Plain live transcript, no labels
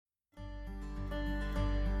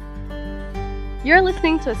You're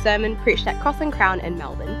listening to a sermon preached at Cross and Crown in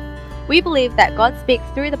Melbourne. We believe that God speaks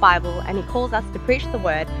through the Bible and He calls us to preach the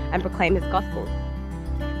Word and proclaim His gospel.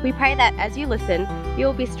 We pray that as you listen, you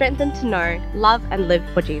will be strengthened to know, love and live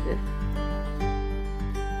for Jesus.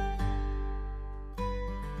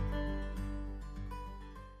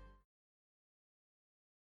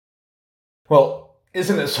 Well,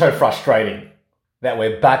 isn't it so frustrating that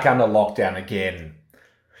we're back under lockdown again?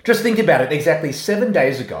 Just think about it. Exactly 7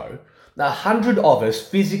 days ago, 100 of us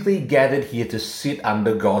physically gathered here to sit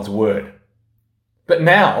under God's Word. But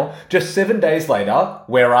now, just 7 days later,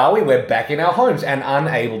 where are we? We're back in our homes and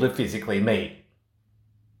unable to physically meet.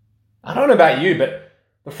 I don't know about you, but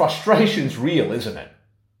the frustration's real, isn't it?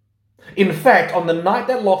 In fact, on the night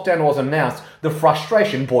that lockdown was announced, the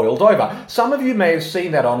frustration boiled over. Some of you may have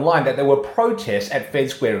seen that online, that there were protests at Fed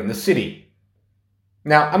Square in the city.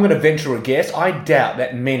 Now, I'm going to venture a guess. I doubt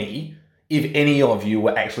that many, if any of you,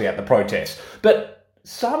 were actually at the protest. But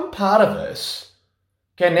some part of us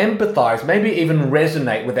can empathise, maybe even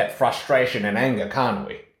resonate with that frustration and anger, can't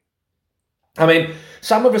we? I mean,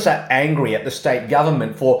 some of us are angry at the state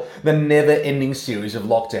government for the never-ending series of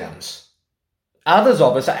lockdowns. Others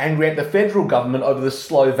of us are angry at the federal government over the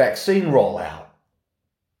slow vaccine rollout.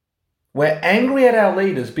 We're angry at our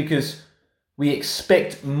leaders because we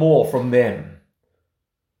expect more from them.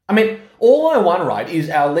 I mean, all I want, right, is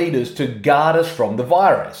our leaders to guard us from the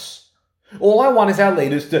virus. All I want is our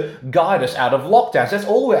leaders to guide us out of lockdowns. That's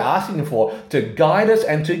all we're asking for, to guide us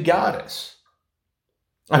and to guard us.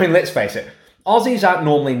 I mean, let's face it, Aussies aren't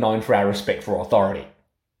normally known for our respect for authority.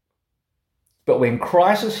 But when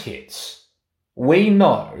crisis hits, we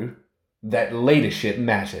know that leadership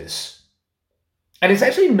matters. And it's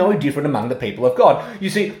actually no different among the people of God. You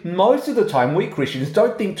see, most of the time we Christians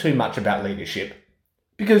don't think too much about leadership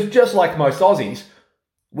because just like most Aussies,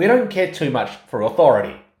 we don't care too much for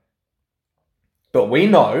authority. But we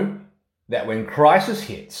know that when crisis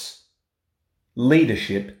hits,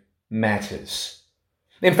 leadership matters.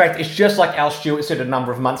 In fact, it's just like Al Stewart said a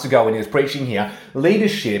number of months ago when he was preaching here,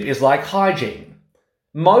 leadership is like hygiene.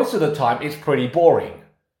 Most of the time, it's pretty boring.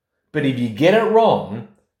 But if you get it wrong,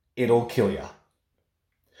 it'll kill you.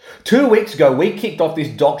 2 weeks ago, we kicked off this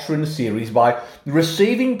doctrine series by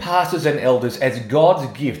receiving pastors and elders as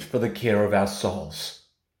God's gift for the care of our souls.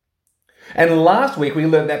 And last week, we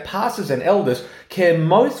learned that pastors and elders care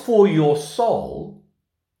most for your soul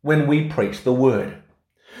when we preach the word,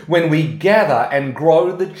 when we gather and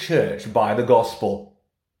grow the church by the gospel.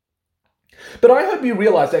 But I hope you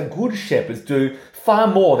realise that good shepherds do far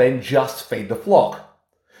more than just feed the flock.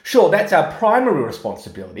 Sure, that's our primary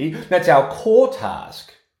responsibility, that's our core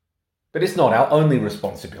task, but it's not our only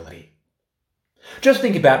responsibility. Just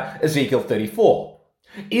think about Ezekiel 34.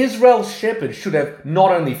 Israel's shepherds should have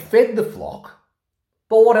not only fed the flock,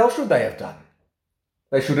 but what else should they have done?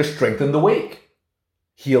 They should have strengthened the weak,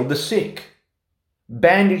 healed the sick,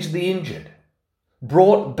 bandaged the injured,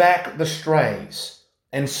 brought back the strays,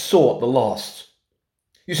 and sought the lost.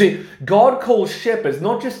 You see, God calls shepherds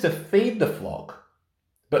not just to feed the flock,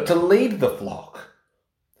 but to lead the flock.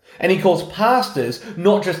 And He calls pastors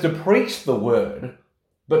not just to preach the word,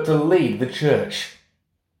 but to lead the church.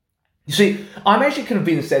 You see, I'm actually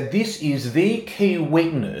convinced that this is the key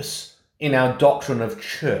weakness in our doctrine of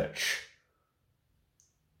church.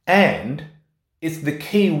 And it's the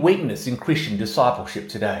key weakness in Christian discipleship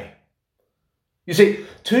today. You see,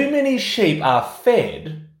 too many sheep are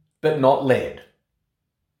fed, but not led.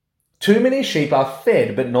 Too many sheep are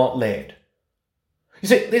fed, but not led. You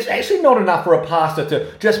see, there's actually not enough for a pastor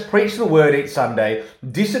to just preach the word each Sunday,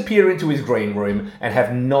 disappear into his green room, and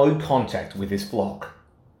have no contact with his flock.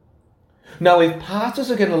 No, if pastors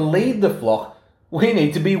are going to lead the flock, we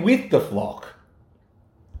need to be with the flock.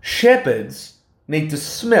 Shepherds need to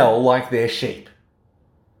smell like their sheep.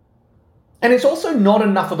 And it's also not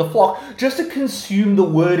enough for the flock just to consume the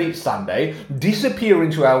word each Sunday, disappear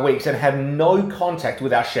into our weeks, and have no contact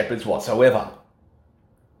with our shepherds whatsoever.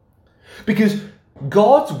 Because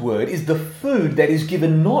God's word is the food that is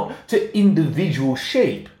given not to individual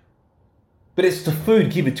sheep, but it's the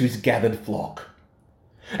food given to His gathered flock.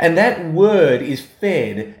 And that word is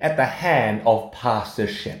fed at the hand of pastor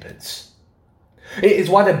shepherds. It is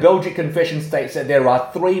why the Belgic Confession states that there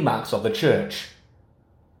are 3 marks of the church: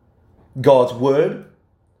 God's word,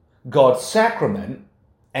 God's sacrament,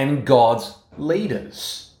 and God's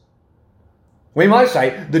leaders. We might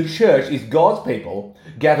say the church is God's people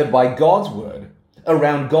gathered by God's word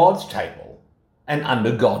around God's table and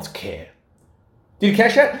under God's care. Did you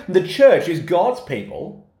catch that? The church is God's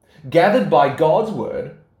people gathered by God's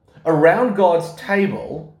word around God's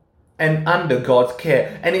table and under God's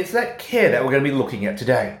care. And it's that care that we're going to be looking at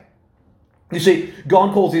today. You see,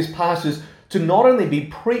 God calls his pastors to not only be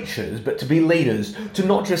preachers, but to be leaders, to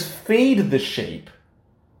not just feed the sheep,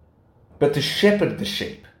 but to shepherd the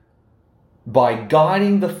sheep by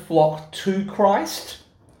guiding the flock to Christ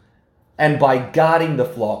and by guarding the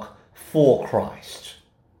flock for Christ.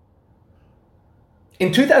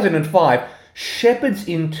 In 2005, shepherds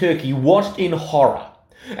in Turkey watched in horror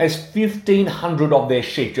as 1,500 of their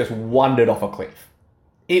sheep just wandered off a cliff.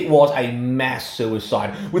 It was a mass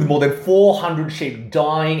suicide, with more than 400 sheep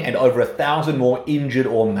dying and over 1,000 more injured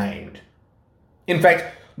or maimed. In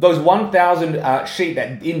fact, those 1,000 sheep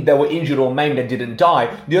that were injured or maimed and didn't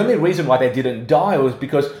die, the only reason why they didn't die was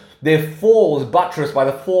because their fall was buttressed by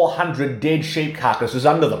the 400 dead sheep carcasses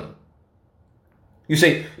under them. You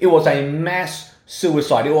see, it was a mass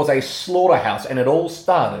suicide. It was a slaughterhouse, and it all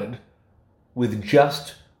started with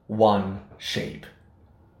just one sheep.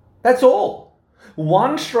 That's all.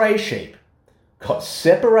 One stray sheep got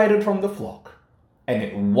separated from the flock, and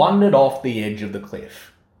it wandered off the edge of the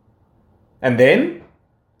cliff. And then,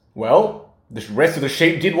 well, the rest of the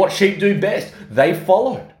sheep did what sheep do best. They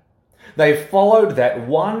followed. They followed that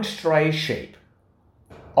one stray sheep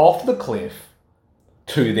off the cliff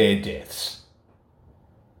to their deaths.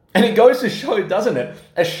 And it goes to show, doesn't it?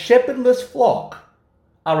 A shepherdless flock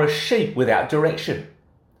are a sheep without direction.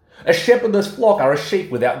 A shepherdless flock are a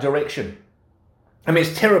sheep without direction. I mean,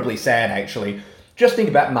 it's terribly sad, actually. Just think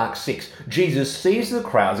about Mark 6. Jesus sees the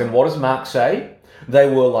crowds, and what does Mark say? They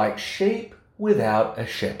were like sheep without a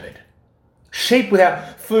shepherd. Sheep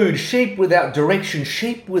without food, sheep without direction,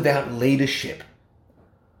 sheep without leadership.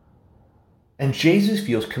 And Jesus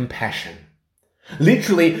feels compassion.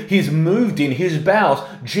 Literally, he's moved in his bowels.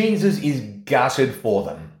 Jesus is gutted for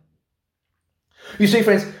them. You see,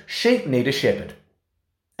 friends, sheep need a shepherd.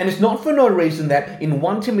 And it's not for no reason that in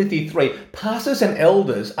 1 Timothy 3, pastors and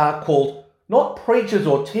elders are called not preachers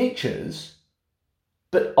or teachers,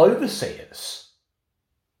 but overseers.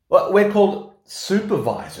 We're called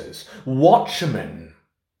supervisors, watchmen,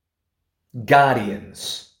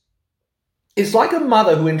 guardians. It's like a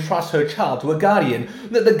mother who entrusts her child to a guardian.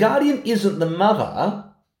 That the guardian isn't the mother,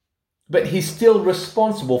 but he's still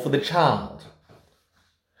responsible for the child.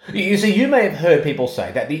 You see, you may have heard people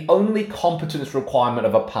say that the only competence requirement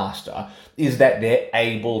of a pastor is that they're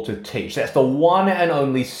able to teach. That's the one and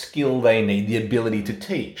only skill they need, the ability to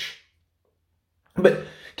teach. But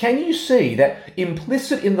can you see that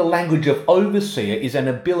implicit in the language of overseer is an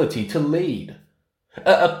ability to lead,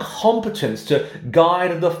 a competence to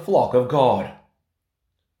guide the flock of God?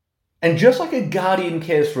 And just like a guardian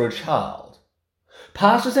cares for a child,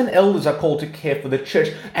 pastors and elders are called to care for the church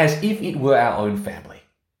as if it were our own family.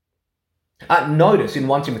 Notice in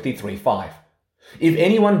 1 Timothy 3:5, if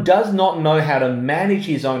anyone does not know how to manage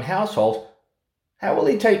his own household, how will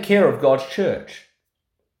he take care of God's church?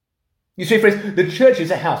 You see, friends, the church is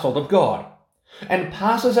a household of God. And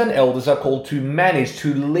pastors and elders are called to manage,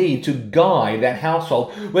 to lead, to guide that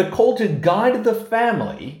household. We're called to guide the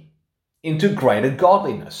family into greater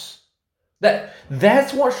godliness.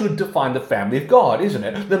 That's what should define the family of God, isn't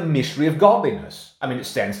it? The mystery of godliness. I mean, it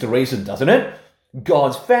stands to reason, doesn't it?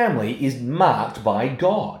 God's family is marked by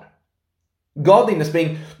God. Godliness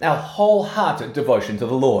being our wholehearted devotion to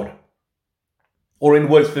the Lord. Or in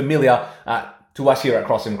words familiar to us here at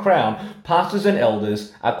Cross and Crown, pastors and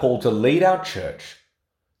elders are called to lead our church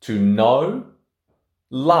to know,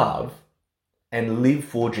 love, and live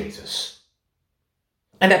for Jesus.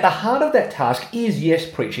 And at the heart of that task is, yes,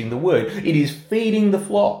 preaching the word. It is feeding the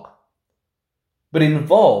flock. But it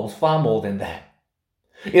involves far more than that.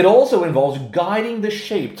 It also involves guiding the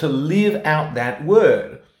sheep to live out that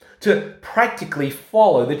word, to practically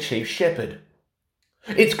follow the chief shepherd.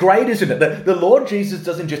 It's great, isn't it, that the Lord Jesus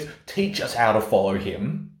doesn't just teach us how to follow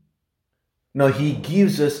him. No, he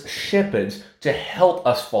gives us shepherds to help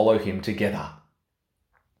us follow him together.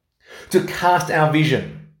 To cast our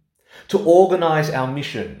vision, to organize our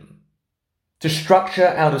mission, to structure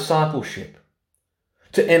our discipleship,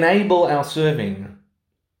 to enable our serving,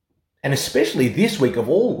 and especially this week of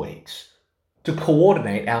all weeks, to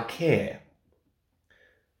coordinate our care.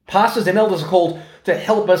 Pastors and elders are called to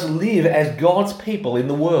help us live as God's people in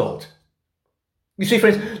the world. You see,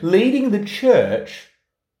 friends, leading the church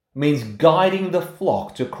means guiding the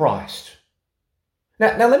flock to Christ.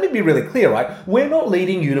 Now let me be really clear, right? We're not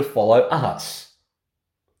leading you to follow us.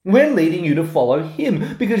 We're leading you to follow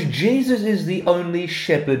him because Jesus is the only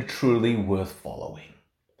shepherd truly worth following.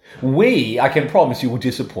 I can promise you, will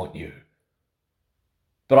disappoint you.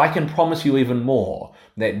 But I can promise you even more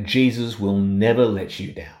that Jesus will never let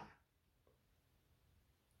you down.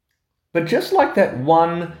 But just like that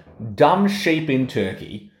one dumb sheep in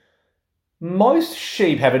Turkey, most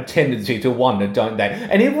sheep have a tendency to wander, don't they?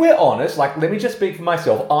 And if we're honest, let me just speak for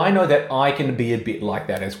myself, I know that I can be a bit like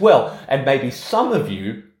that as well. And maybe some of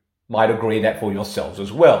you might agree that for yourselves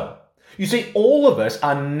as well. You see, all of us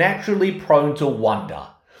are naturally prone to wander.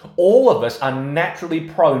 All of us are naturally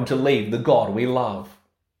prone to leave the God we love.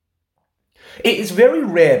 It is very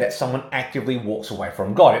rare that someone actively walks away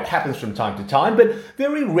from God. It happens from time to time, but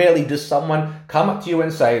very rarely does someone come up to you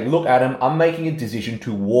and say, look, Adam, I'm making a decision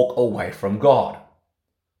to walk away from God.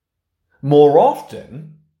 More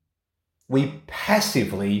often, we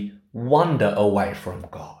passively wander away from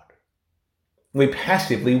God. We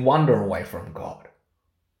passively wander away from God.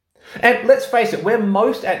 And let's face it, we're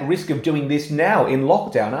most at risk of doing this now in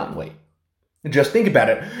lockdown, aren't we? Just think about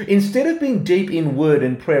it. Instead of being deep in word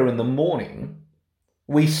and prayer in the morning,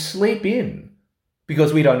 we sleep in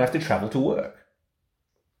because we don't have to travel to work.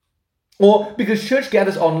 Or because church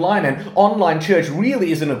gathers online and online church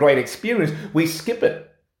really isn't a great experience, we skip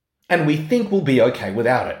it and we think we'll be okay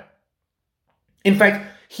without it. In fact,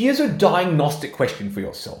 here's a diagnostic question for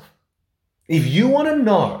yourself. If you want to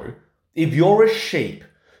know if you're a sheep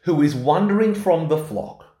who is wandering from the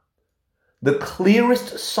flock, the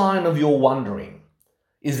clearest sign of your wandering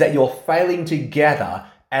is that you're failing to gather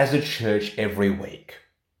as a church every week.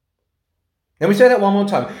 Let me say that one more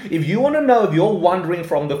time. If you want to know if you're wandering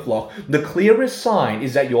from the flock, the clearest sign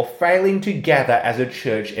is that you're failing to gather as a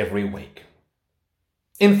church every week.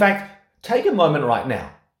 In fact, take a moment right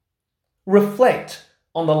now. Reflect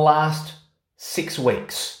on the last 6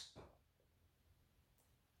 weeks.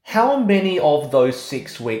 How many of those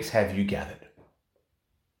 6 weeks have you gathered?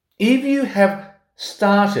 If you have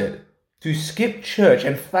started to skip church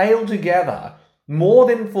and fail to gather more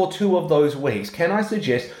than for 2 of those weeks, can I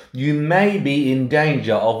suggest you may be in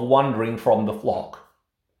danger of wandering from the flock?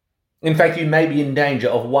 In fact, you may be in danger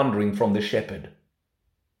of wandering from the shepherd.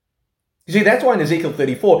 You see, that's why in Ezekiel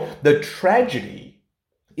 34, the tragedy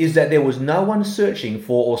is that there was no one searching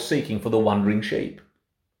for or seeking for the wandering sheep.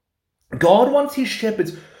 God wants his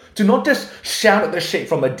shepherds to not just shout at the sheep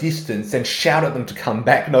from a distance and shout at them to come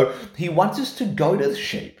back. No, he wants us to go to the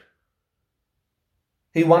sheep.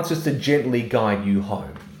 He wants us to gently guide you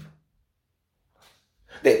home.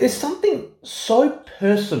 There's something so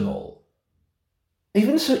personal,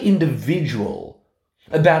 even so individual,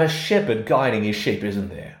 about a shepherd guiding his sheep, isn't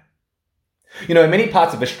there? You know, in many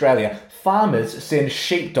parts of Australia, farmers send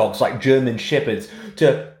sheepdogs like German shepherds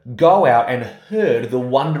to go out and herd the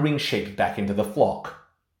wandering sheep back into the flock.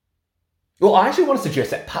 Well, I actually want to suggest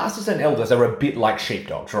that pastors and elders are a bit like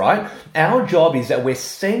sheepdogs, right? Our job is that we're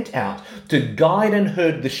sent out to guide and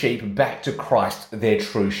herd the sheep back to Christ, their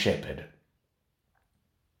true shepherd.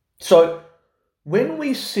 So, when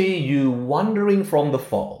we see you wandering from the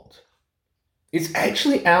fold, it's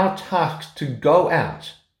actually our task to go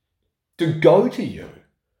out, to go to you,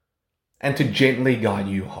 and to gently guide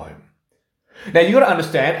you home. Now, you've got to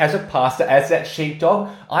understand, as a pastor, as that sheepdog,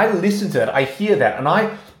 I listen to that, I hear that, and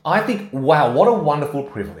I think, wow, what a wonderful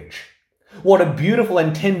privilege. What a beautiful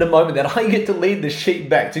and tender moment that I get to lead the sheep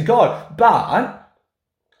back to God. But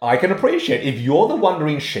I can appreciate if you're the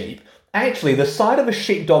wandering sheep, actually the sight of a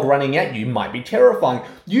sheepdog running at you might be terrifying.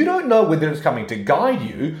 You don't know whether it's coming to guide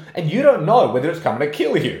you, and you don't know whether it's coming to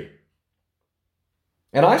kill you.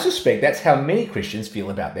 And I suspect that's how many Christians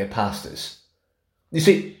feel about their pastors. You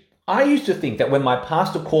see, I used to think that when my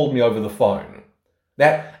pastor called me over the phone,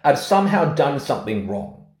 that I'd somehow done something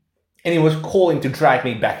wrong, and he was calling to drag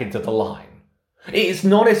me back into the line. It's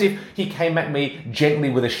not as if he came at me gently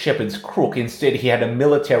with a shepherd's crook. Instead, he had a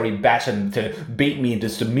military baton to beat me into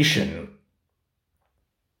submission.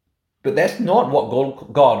 But that's not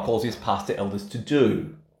what God calls his pastor elders to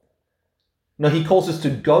do. No, he calls us to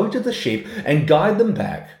go to the sheep and guide them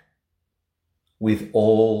back with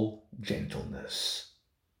all gentleness.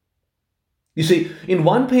 You see, in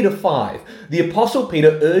 1 Peter 5, the Apostle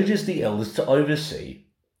Peter urges the elders to oversee,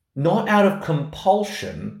 not out of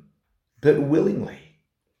compulsion, but willingly.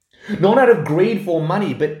 Not out of greed for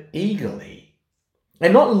money, but eagerly.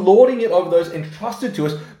 And not lording it over those entrusted to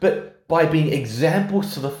us, but by being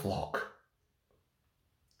examples to the flock.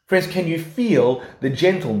 Friends, can you feel the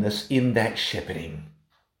gentleness in that shepherding?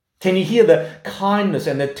 Can you hear the kindness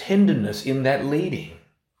and the tenderness in that leading?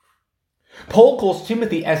 Paul calls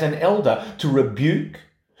Timothy as an elder to rebuke,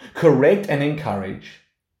 correct, and encourage.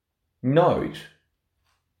 Note,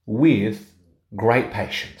 with great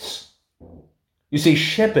patience. You see,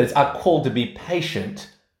 shepherds are called to be patient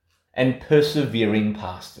and persevering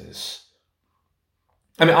pastors.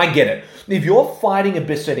 I mean, I get it. If you're fighting a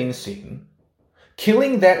besetting sin,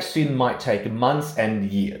 killing that sin might take months and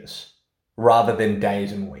years rather than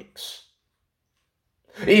days and weeks.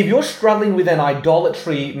 If you're struggling with an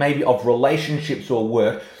idolatry, maybe of relationships or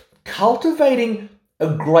work, cultivating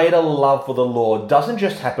a greater love for the Lord doesn't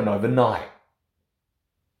just happen overnight.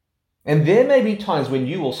 And there may be times when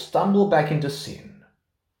you will stumble back into sin.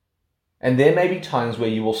 And there may be times where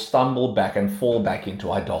you will stumble back and fall back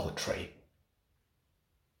into idolatry.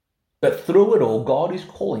 But through it all, God is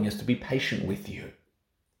calling us to be patient with you.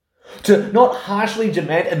 To not harshly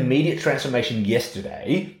demand immediate transformation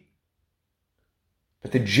yesterday,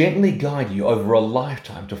 but to gently guide you over a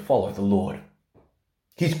lifetime to follow the Lord.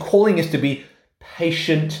 He's calling us to be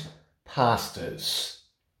patient pastors.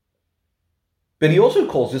 But he also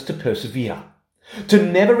calls us to persevere, to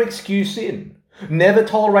never excuse sin, never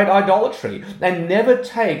tolerate idolatry, and never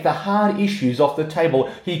take the hard issues off the table.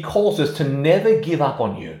 He calls us to never give up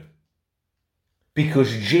on you,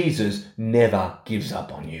 because Jesus never gives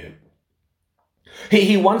up on you.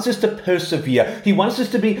 He wants us to persevere. He wants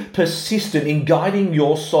us to be persistent in guiding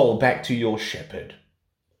your soul back to your shepherd.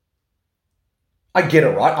 I get it,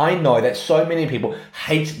 right? I know that so many people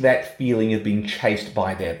hate that feeling of being chased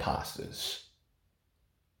by their pastors.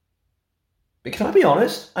 But can I be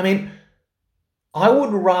honest? I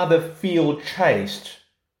would rather feel chased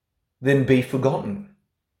than be forgotten.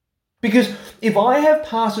 Because if I have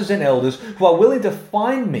pastors and elders who are willing to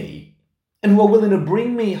find me and who are willing to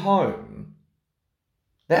bring me home,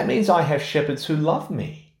 that means I have shepherds who love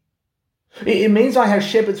me. It means I have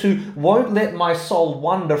shepherds who won't let my soul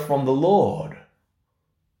wander from the Lord.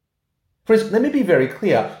 Friends, let me be very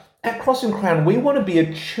clear. At Cross and Crown, we want to be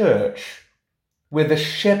a church where the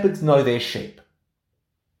shepherds know their sheep,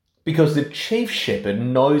 because the chief shepherd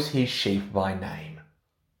knows his sheep by name.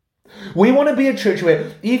 We want to be a church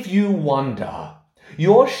where if you wander,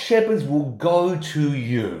 your shepherds will go to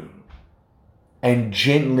you and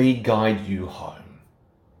gently guide you home.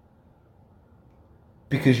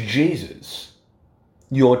 Because Jesus,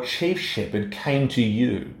 your chief shepherd, came to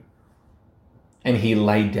you and he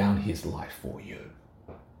laid down his life for you.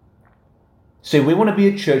 So we want to be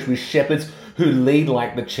a church with shepherds who lead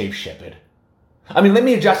like the chief shepherd. Let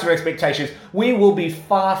me adjust your expectations. We will be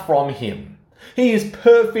far from him. He is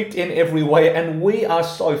perfect in every way, and we are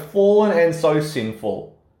so fallen and so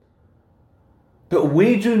sinful. But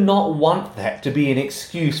we do not want that to be an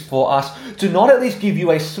excuse for us to not at least give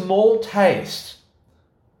you a small taste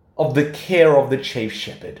of the care of the chief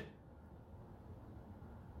shepherd.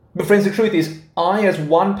 But friends, the truth is, I as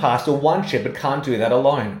one pastor, one shepherd, can't do that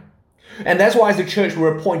alone. And that's why as a church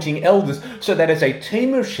we're appointing elders, so that as a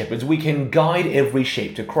team of shepherds we can guide every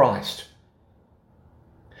sheep to Christ.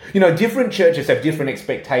 Different churches have different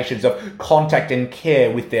expectations of contact and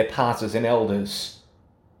care with their pastors and elders.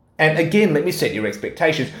 And again, let me set your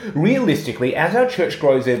expectations. Realistically, as our church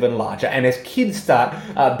grows even larger and as kids start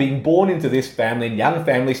being born into this family and young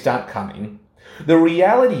families start coming, the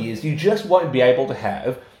reality is you just won't be able to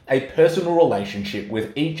have a personal relationship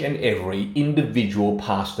with each and every individual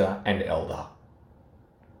pastor and elder.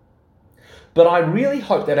 But I really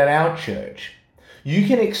hope that at our church, you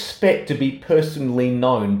can expect to be personally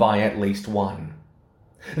known by at least one.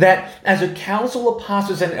 That as a council of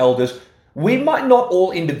pastors and elders, we might not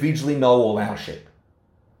all individually know all our sheep,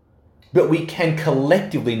 but we can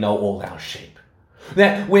collectively know all our sheep.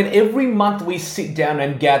 That when every month we sit down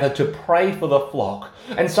and gather to pray for the flock,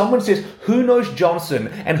 and someone says, who knows Johnson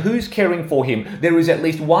and who's caring for him, there is at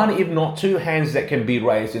least one, if not two hands that can be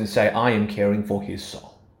raised and say, I am caring for his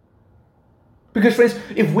soul. Because friends,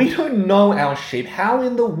 if we don't know our sheep, how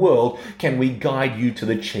in the world can we guide you to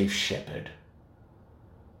the chief shepherd?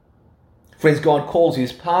 Friends, God calls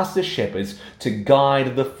his pastor shepherds to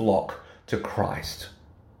guide the flock to Christ.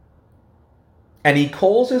 And he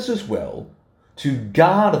calls us as well to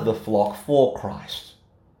guard the flock for Christ.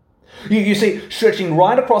 You see, stretching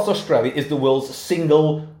right across Australia is the world's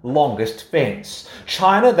single longest fence.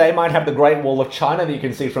 China, they might have the Great Wall of China that you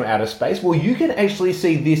can see from outer space. Well, you can actually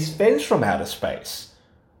see this fence from outer space.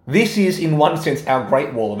 This is, in one sense, our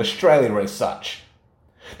Great Wall of Australia as such.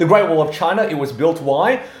 The Great Wall of China, it was built,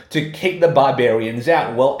 why? To keep the barbarians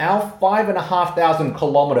out. Well, our 5,500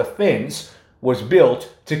 kilometre fence was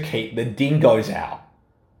built to keep the dingoes out.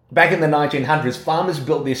 Back in the 1900s, farmers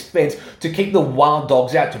built this fence to keep the wild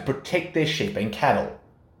dogs out, to protect their sheep and cattle.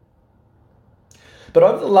 But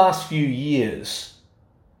over the last few years,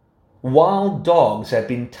 wild dogs have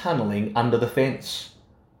been tunnelling under the fence.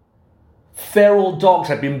 Feral dogs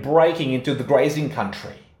have been breaking into the grazing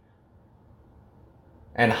country.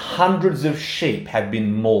 And hundreds of sheep have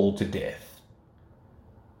been mauled to death.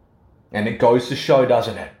 And it goes to show,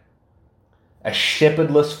 doesn't it? A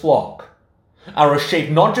shepherdless flock are a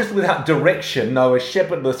sheep not just without direction, no, a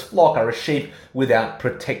shepherdless flock are a sheep without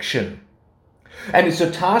protection. And it's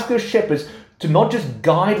the task of shepherds to not just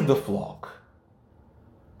guide the flock.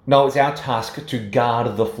 No, it's our task to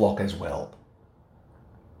guard the flock as well.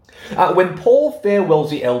 When Paul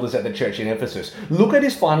farewells the elders at the church in Ephesus, look at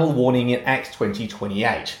his final warning in Acts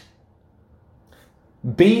 20:28.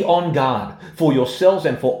 Be on guard for yourselves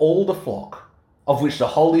and for all the flock, of which the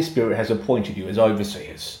Holy Spirit has appointed you as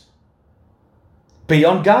overseers. Be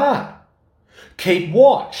on guard. Keep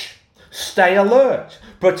watch. Stay alert.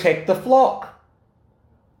 Protect the flock.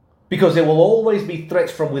 Because there will always be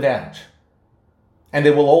threats from without. And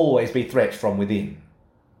there will always be threats from within.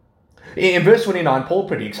 In verse 29, Paul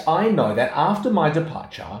predicts, I know that after my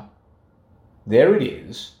departure, there it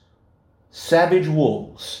is, savage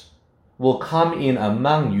wolves will come in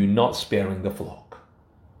among you, not sparing the flock.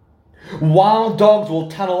 Wild dogs will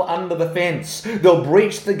tunnel under the fence. They'll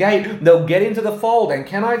breach the gate. They'll get into the fold. And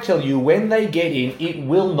can I tell you, when they get in, it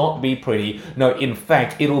will not be pretty. No, in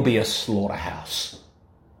fact, it'll be a slaughterhouse.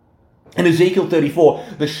 In Ezekiel 34,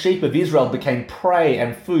 the sheep of Israel became prey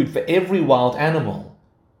and food for every wild animal.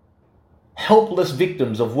 Helpless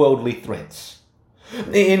victims of worldly threats.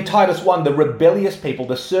 In Titus 1, the rebellious people,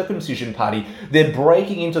 the circumcision party, they're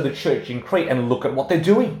breaking into the church in Crete, and look at what they're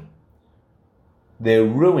doing. They're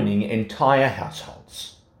ruining entire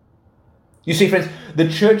households. You see, friends, the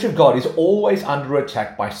church of God is always under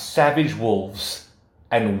attack by savage wolves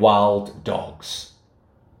and wild dogs.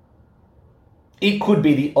 It could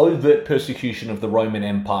be the overt persecution of the Roman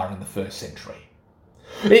Empire in the first century.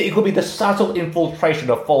 It could be the subtle infiltration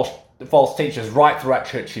of false teachers right throughout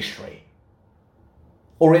church history.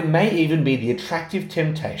 Or it may even be the attractive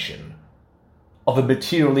temptation of a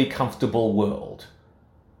materially comfortable world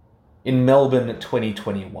in Melbourne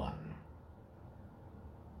 2021.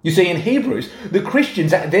 You see, in Hebrews, the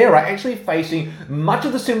Christians there are actually facing much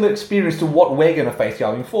of the similar experience to what we're going to face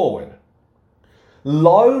going forward.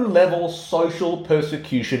 Low-level social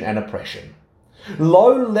persecution and oppression.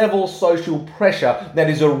 Low-level social pressure that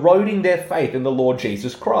is eroding their faith in the Lord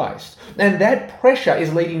Jesus Christ. And that pressure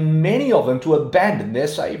is leading many of them to abandon their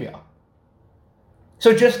Saviour.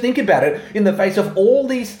 So just think about it, in the face of all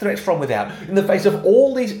these threats from without, in the face of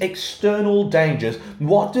all these external dangers,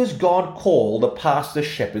 what does God call the pastor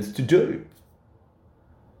shepherds to do?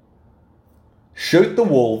 Shoot the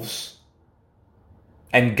wolves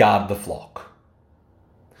and guard the flock.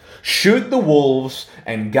 Shoot the wolves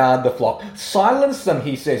and guard the flock. Silence them,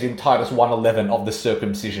 he says in Titus 1:11 of the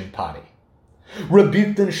circumcision party.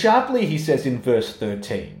 Rebuke them sharply, he says in verse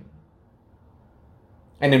 13.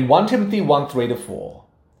 And in 1 Timothy 1:3-4,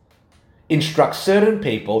 instruct certain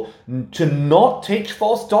people to not teach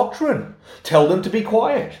false doctrine. Tell them to be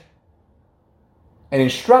quiet. And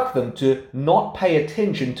instruct them to not pay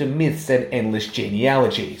attention to myths and endless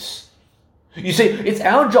genealogies. You see, it's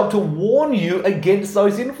our job to warn you against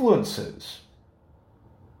those influences.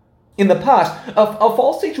 In the past, a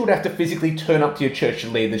false teacher would have to physically turn up to your church to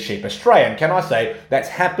lead the sheep astray. And can I say, that's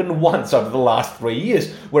happened once over the last 3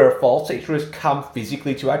 years, where a false teacher has come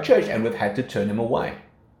physically to our church and we've had to turn him away.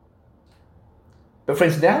 But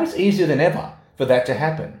friends, now it's easier than ever for that to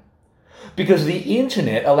happen, because the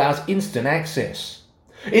internet allows instant access.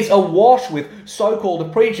 It's awash with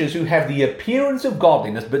so-called preachers who have the appearance of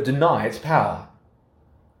godliness but deny its power.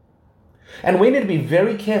 And we need to be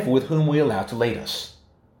very careful with whom we allow to lead us.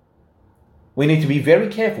 We need to be very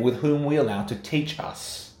careful with whom we allow to teach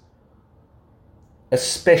us,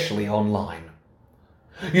 especially online.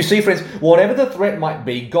 You see, friends, whatever the threat might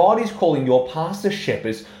be, God is calling your pastor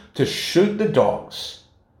shepherds to shoot the dogs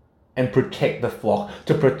and protect the flock,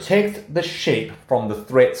 to protect the sheep from the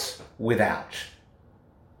threats without.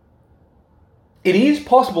 It is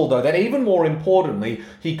possible, though, that even more importantly,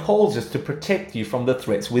 he calls us to protect you from the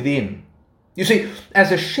threats within. You see,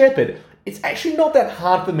 as a shepherd, it's actually not that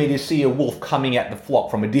hard for me to see a wolf coming at the flock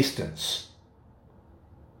from a distance.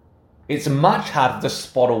 It's much harder to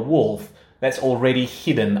spot a wolf that's already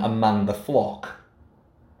hidden among the flock.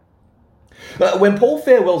 When Paul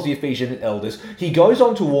farewells the Ephesian elders, he goes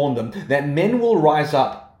on to warn them that men will rise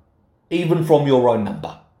up even from your own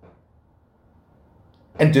number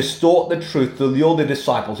and distort the truth to lure the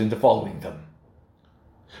disciples into following them.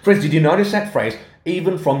 Friends, did you notice that phrase,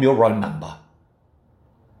 even from your own number?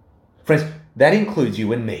 Friends, that includes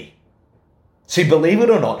you and me. See, believe it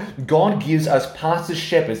or not, God gives us pastors,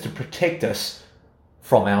 shepherds to protect us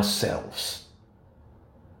from ourselves.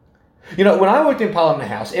 You know, when I worked in Parliament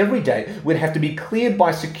House, every day we'd have to be cleared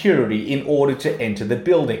by security in order to enter the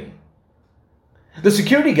building. The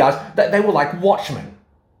security guards, they were like watchmen.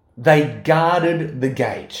 They guarded the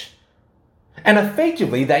gate. And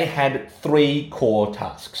effectively, they had 3 core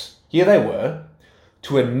tasks. Here they were: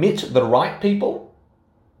 to admit the right people,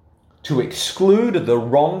 to exclude the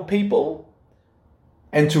wrong people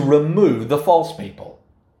and to remove the false people.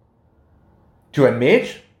 To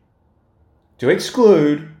admit, to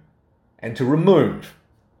exclude, and to remove.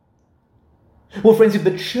 Well, friends, if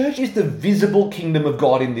the church is the visible kingdom of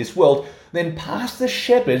God in this world, then past the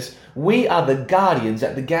shepherds, we are the guardians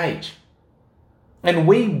at the gate. And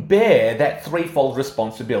we bear that threefold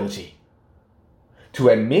responsibility: to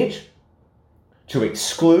admit, to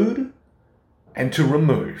exclude, and to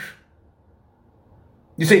remove.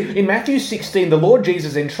 You see, in Matthew 16, the Lord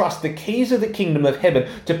Jesus entrusts the keys of the kingdom of heaven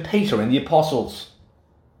to Peter and the apostles.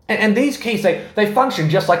 And these keys, they function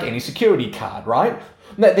just like any security card, right?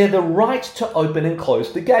 They're the right to open and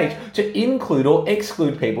close the gate, to include or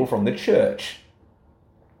exclude people from the church.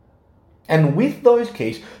 And with those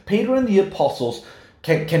keys, Peter and the apostles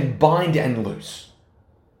can bind and loose.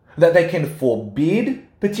 That they can forbid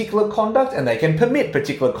particular conduct and they can permit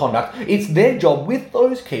particular conduct. It's their job with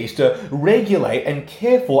those keys to regulate and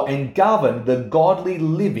care for and govern the godly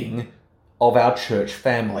living of our church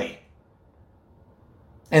family.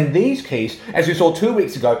 And these keys, as we saw 2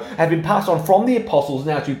 weeks ago, have been passed on from the apostles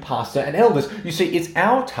now to pastor and elders. You see, it's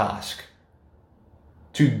our task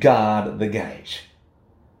to guard the gate.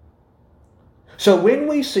 So when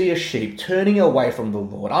we see a sheep turning away from the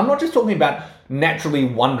Lord, I'm not just talking about naturally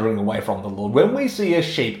wandering away from the Lord. When we see a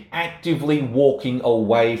sheep actively walking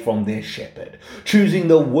away from their shepherd, choosing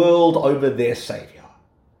the world over their Saviour,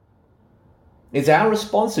 it's our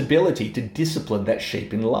responsibility to discipline that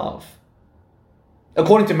sheep in love.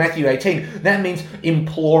 According to Matthew 18, that means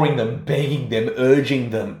imploring them, begging them, urging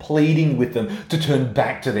them, pleading with them to turn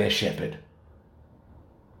back to their shepherd.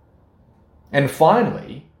 And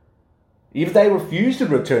finally, if they refuse to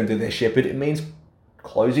return to their shepherd, it means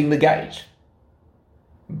closing the gate,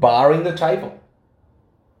 barring the table,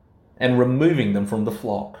 and removing them from the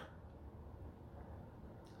flock.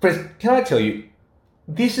 Friends, can I tell you,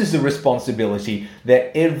 this is the responsibility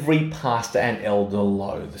that every pastor and elder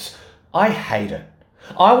loathes. I hate it.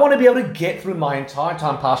 I want to be able to get through my entire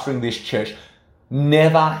time pastoring this church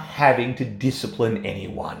never having to discipline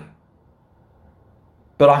anyone.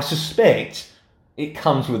 But I suspect it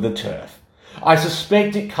comes with the turf. I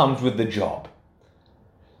suspect it comes with the job.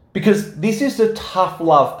 Because this is the tough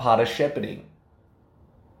love part of shepherding.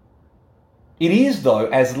 It is, though,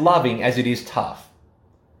 as loving as it is tough.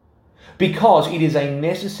 Because it is a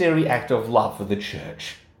necessary act of love for the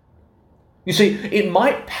church. You see, it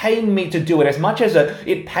might pain me to do it as much as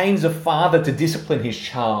it pains a father to discipline his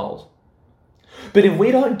child. But if we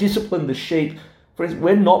don't discipline the sheep, friends,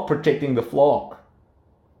 we're not protecting the flock.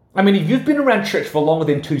 I mean, if you've been around church for longer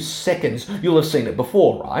than 2 seconds, you'll have seen it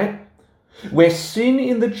before, right? Where sin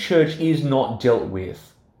in the church is not dealt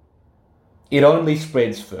with, it only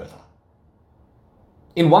spreads further.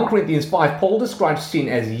 In 1 Corinthians 5, Paul describes sin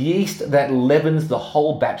as yeast that leavens the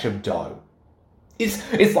whole batch of dough.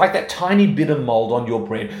 It's like that tiny bit of mold on your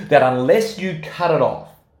bread that unless you cut it off,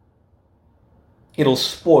 it'll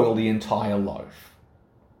spoil the entire loaf.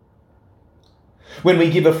 When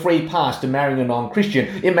we give a free pass to marrying a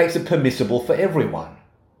non-Christian, it makes it permissible for everyone.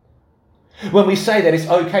 When we say that it's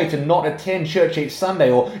okay to not attend church each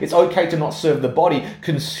Sunday or it's okay to not serve the body,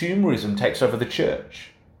 consumerism takes over the church.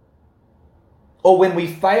 Or when we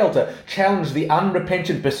fail to challenge the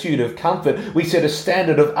unrepentant pursuit of comfort, we set a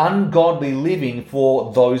standard of ungodly living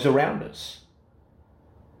for those around us.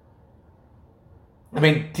 I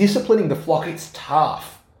mean, disciplining the flock, it's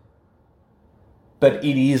tough, but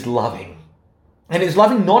it is loving. And it's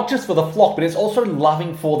loving not just for the flock, but it's also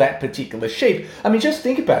loving for that particular sheep. I mean, just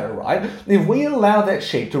think about it, right? If we allow that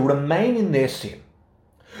sheep to remain in their sin,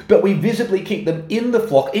 but we visibly keep them in the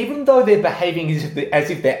flock, even though they're behaving as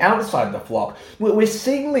if they're outside the flock, we're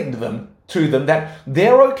signaling to them that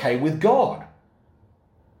they're okay with God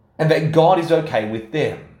and that God is okay with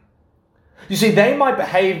them. You see, they might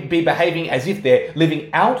be behaving as if they're living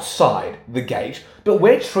outside the gate, but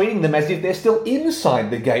we're treating them as if they're still inside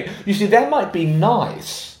the gate. You see, that might be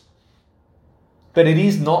nice, but it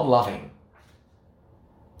is not loving.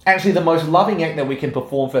 Actually, the most loving act that we can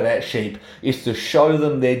perform for that sheep is to show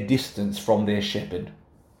them their distance from their shepherd.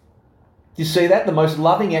 You see that? The most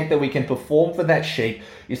loving act that we can perform for that sheep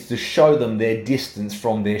is to show them their distance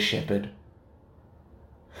from their shepherd.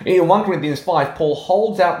 In 1 Corinthians 5, Paul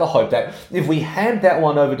holds out the hope that if we hand that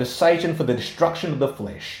one over to Satan for the destruction of the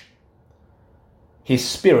flesh, his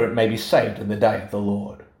spirit may be saved in the day of the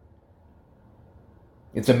Lord.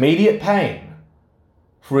 It's immediate pain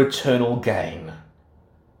for eternal gain.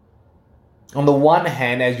 On the one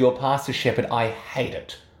hand, as your pastor shepherd, I hate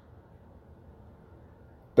it.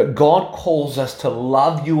 But God calls us to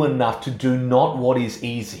love you enough to do not what is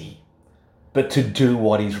easy, but to do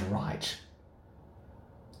what is right.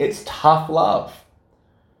 It's tough love,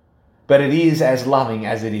 but it is as loving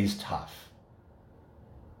as it is tough.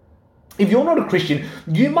 If you're not a Christian,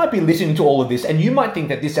 you might be listening to all of this and you might think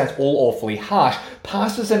that this sounds all awfully harsh.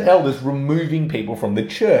 Pastors and elders removing people from the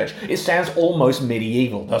church. It sounds almost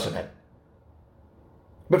medieval, doesn't it?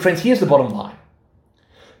 But friends, here's the bottom line.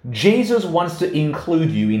 Jesus wants to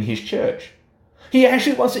include you in his church. He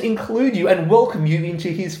actually wants to include you and welcome you into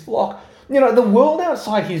his flock. You know, the world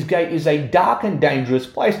outside his gate is a dark and dangerous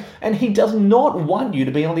place, and he does not want you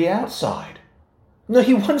to be on the outside. No,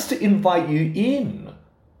 he wants to invite you in.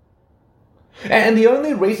 And the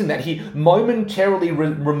only reason that he momentarily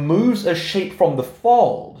removes a sheep from the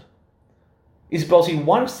fold is because he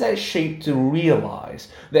wants that sheep to realize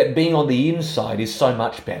that being on the inside is so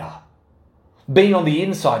much better. Being on the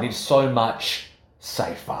inside is so much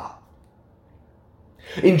safer.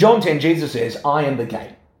 In John 10, Jesus says, "I am the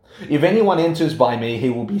gate. If anyone enters by me, he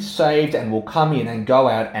will be saved and will come in and go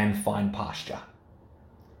out and find pasture.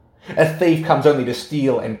 A thief comes only to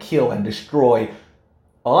steal and kill and destroy.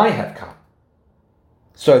 I have come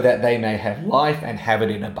so that they may have life and have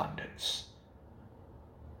it in abundance."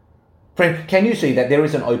 Friend, can you see that there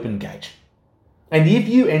is an open gate? And if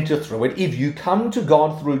you enter through it, if you come to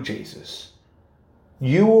God through Jesus,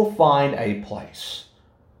 you will find a place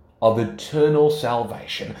of eternal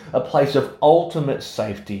salvation, a place of ultimate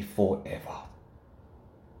safety forever.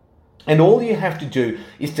 And all you have to do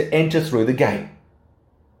is to enter through the gate.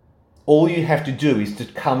 All you have to do is to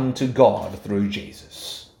come to God through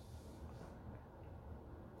Jesus.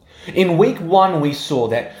 In week 1, we saw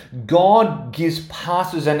that God gives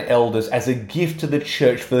pastors and elders as a gift to the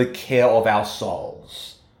church for the care of our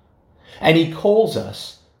souls. And he calls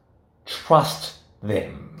us, trust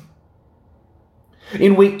them.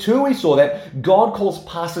 In week 2, we saw that God calls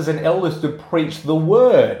pastors and elders to preach the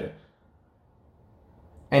word.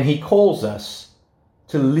 And he calls us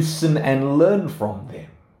to listen and learn from them.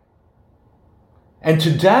 And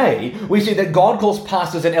today, we see that God calls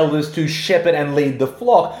pastors and elders to shepherd and lead the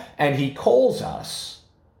flock, and he calls us,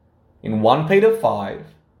 in 1 Peter 5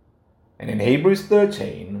 and in Hebrews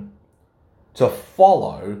 13, to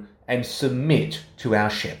follow and submit to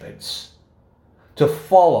our shepherds. To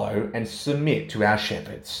follow and submit to our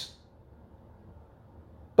shepherds.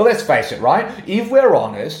 But let's face it, right? If we're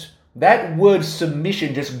honest, that word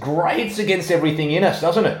submission just grates against everything in us,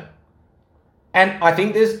 doesn't it? And I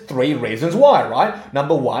think there's 3 reasons why, right?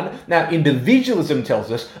 Number 1, now individualism tells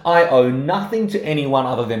us I owe nothing to anyone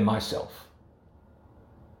other than myself.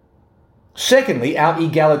 Secondly, our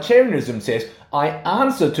egalitarianism says I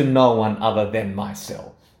answer to no one other than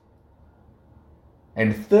myself.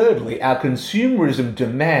 And thirdly, our consumerism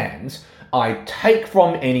demands I take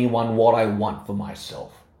from anyone what I want for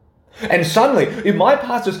myself. And suddenly, if my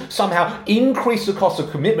pastors somehow increase the cost of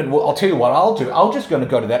commitment, well, I'll tell you what I'll do. I'm just going to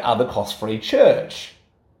go to that other cost-free church.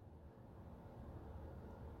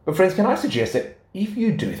 But friends, can I suggest that if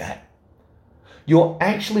you do that, you're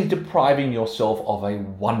actually depriving yourself of a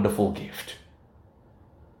wonderful gift.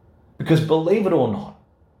 Because believe it or not,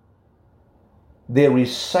 there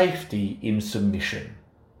is safety in submission.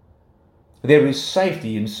 There is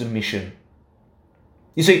safety in submission.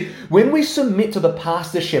 You see, when we submit to the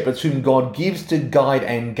pastor shepherds whom God gives to guide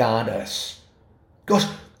and guard us, gosh,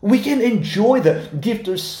 we can enjoy the gift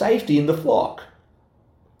of safety in the flock.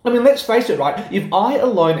 I mean, let's face it, right? If I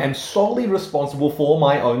alone am solely responsible for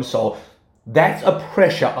my own soul, that's a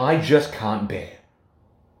pressure I just can't bear.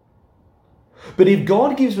 But if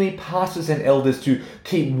God gives me pastors and elders to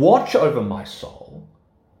keep watch over my soul,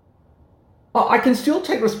 I can still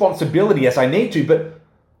take responsibility as I need to, but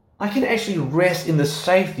I can actually rest in the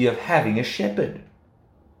safety of having a shepherd.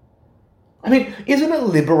 I mean, isn't it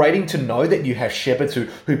liberating to know that you have shepherds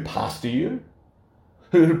who pastor you,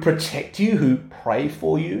 who protect you, who pray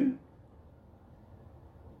for you?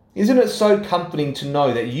 Isn't it so comforting to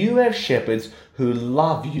know that you have shepherds who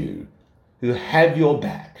love you, who have your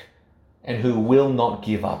back, and who will not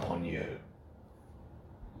give up on you?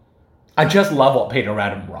 I just love what Peter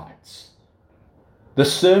Adam writes. The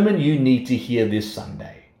sermon you need to hear this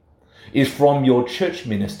Sunday is from your church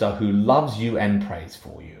minister who loves you and prays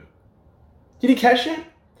for you. Did you catch that?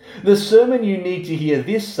 The sermon you need to hear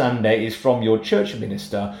this Sunday is from your church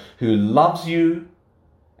minister who loves you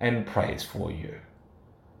and prays for you.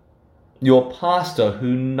 Your pastor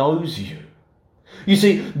who knows you. You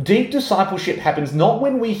see, deep discipleship happens not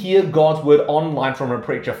when we hear God's word online from a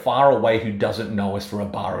preacher far away who doesn't know us for a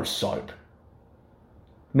bar of soap.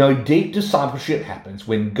 No, deep discipleship happens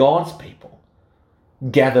when God's people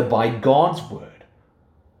gather by God's word,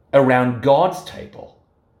 around God's table,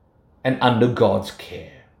 and under God's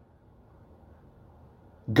care.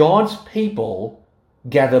 God's people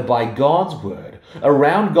gather by God's word,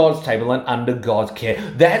 around God's table and under God's care.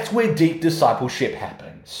 That's where deep discipleship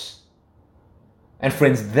happens. And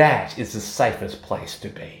friends, that is the safest place to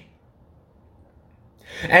be.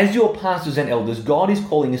 As your pastors and elders, God is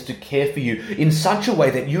calling us to care for you in such a way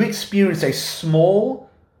that you experience a small,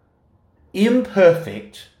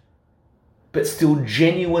 imperfect, but still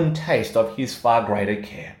genuine taste of his far greater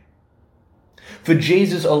care. For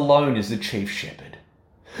Jesus alone is the chief shepherd.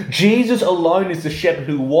 Jesus alone is the shepherd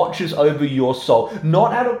who watches over your soul,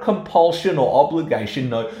 not out of compulsion or obligation.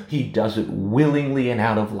 No, he does it willingly and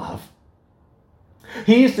out of love.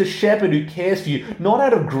 He is the shepherd who cares for you, not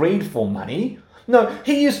out of greed for money. No,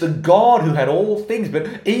 he is the God who had all things,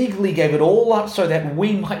 but eagerly gave it all up so that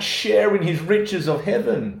we might share in his riches of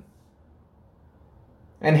heaven.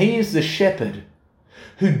 And he is the shepherd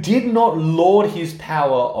who did not lord his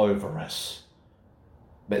power over us,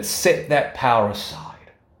 but set that power aside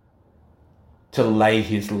to lay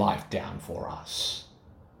his life down for us.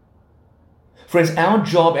 Friends, our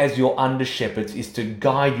job as your under-shepherds is to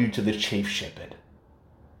guide you to the chief shepherd.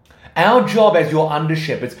 Our job as your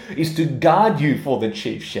under-shepherds is to guard you for the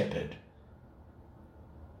chief shepherd.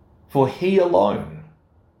 For he alone,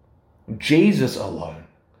 Jesus alone,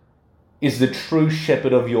 is the true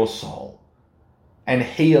shepherd of your soul, and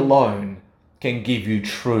he alone can give you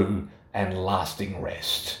true and lasting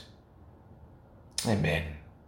rest. Amen.